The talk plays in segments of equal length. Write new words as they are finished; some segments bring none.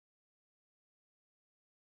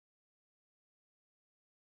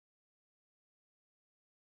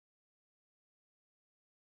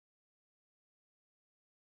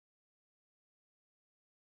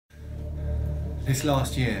This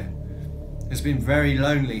last year has been very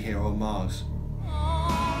lonely here on Mars.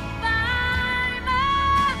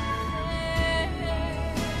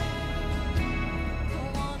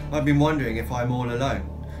 I've been wondering if I'm all alone.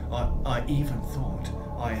 I even thought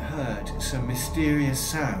I heard some mysterious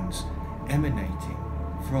sounds emanating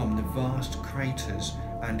from the vast craters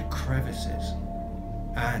and crevices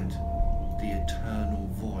and the eternal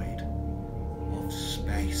void of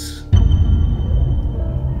space.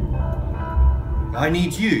 I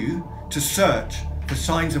need you to search for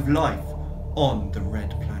signs of life on the red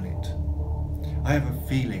planet. I have a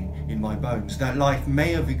feeling in my bones that life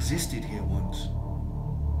may have existed here once.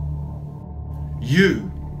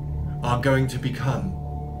 You are going to become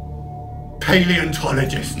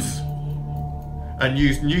paleontologists and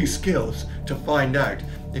use new skills to find out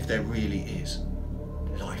if there really is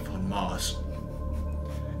life on Mars.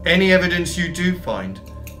 Any evidence you do find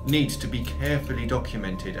needs to be carefully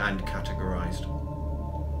documented and categorized.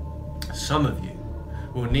 Some of you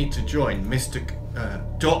will need to join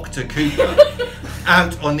Dr. Cooper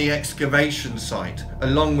out on the excavation site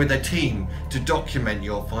along with a team to document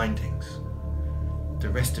your findings. The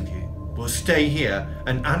rest of you will stay here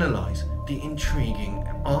and analyse the intriguing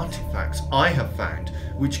artifacts I have found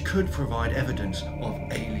which could provide evidence of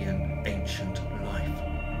alien ancient life.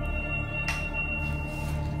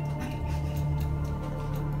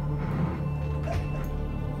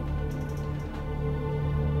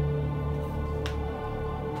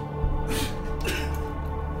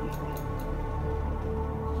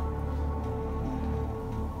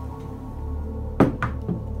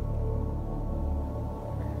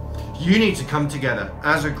 You need to come together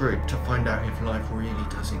as a group to find out if life really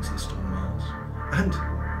does exist on Mars, and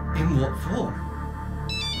in what form.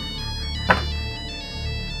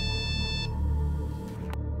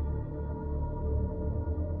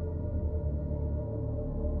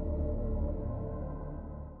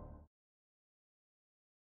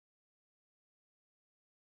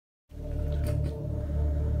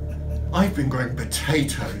 I've been growing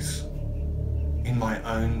potatoes in my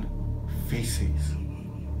own feces.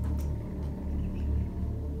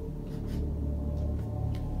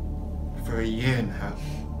 For a year now,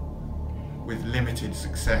 with limited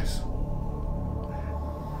success.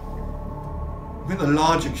 With a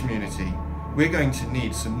larger community, we're going to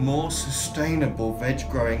need some more sustainable veg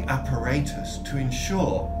growing apparatus to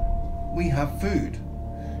ensure we have food,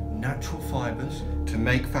 natural fibres to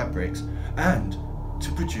make fabrics, and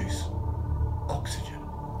to produce oxygen.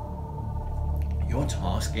 Your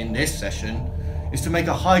task in this session is to make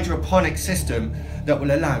a hydroponic system that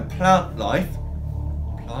will allow plant life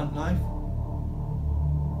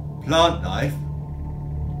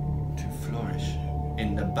to flourish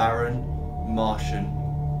in the barren Martian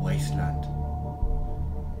wasteland.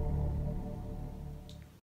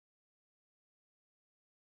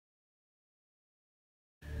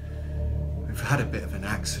 We've had a bit of an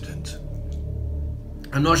accident.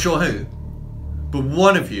 I'm not sure who, but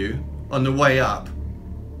one of you on the way up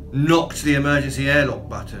knocked the emergency airlock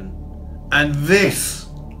button, and this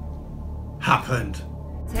happened.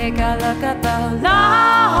 Take a look at the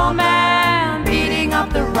lawman beating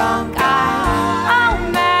up the wrong guy. Oh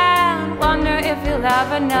man, wonder if you'll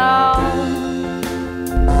ever know.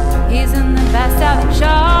 He's in the best-selling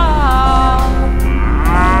show.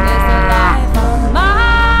 Is there life on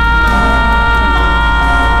Mars?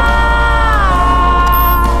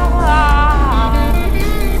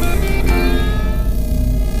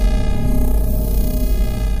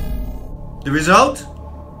 The result?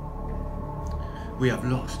 We have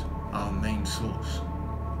lost our main source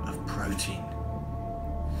of protein.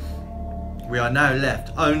 We are now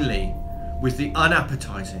left only with the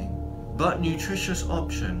unappetizing but nutritious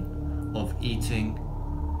option of eating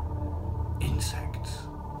insects.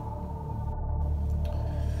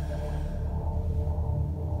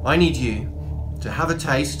 I need you to have a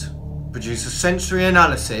taste, produce a sensory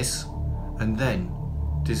analysis, and then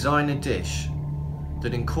design a dish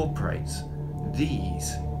that incorporates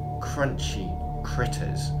these crunchy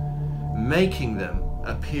critters, making them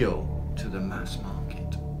appeal to the mass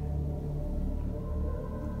market.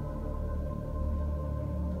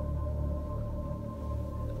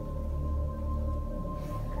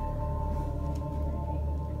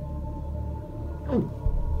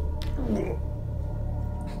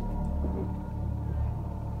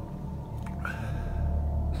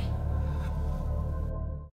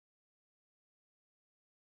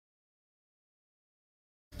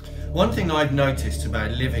 One thing I've noticed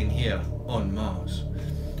about living here on Mars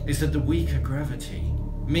is that the weaker gravity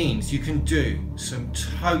means you can do some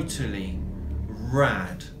totally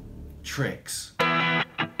rad tricks.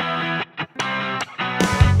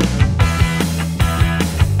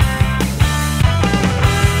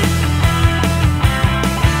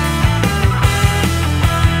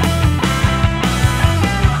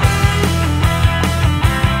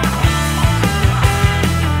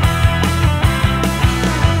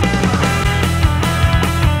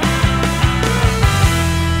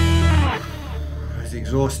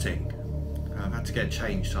 exhausting. I've had to get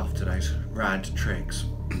changed after those rad tricks.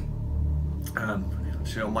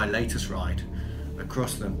 So on my latest ride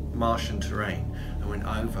across the Martian terrain, I went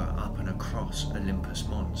over, up and across Olympus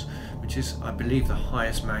Mons, which is, I believe, the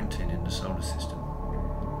highest mountain in the solar system.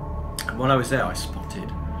 And while I was there, I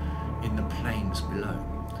spotted in the plains below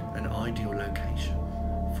an ideal location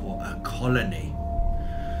for a colony.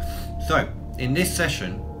 So in this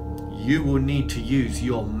session, you will need to use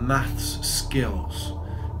your maths skills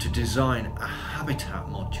to design a habitat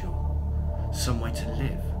module, somewhere to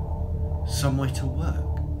live, somewhere to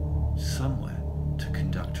work, somewhere to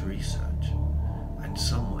conduct research, and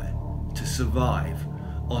somewhere to survive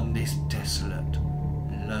on this desolate,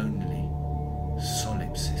 lonely,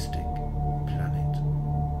 solipsistic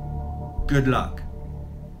planet. Good luck.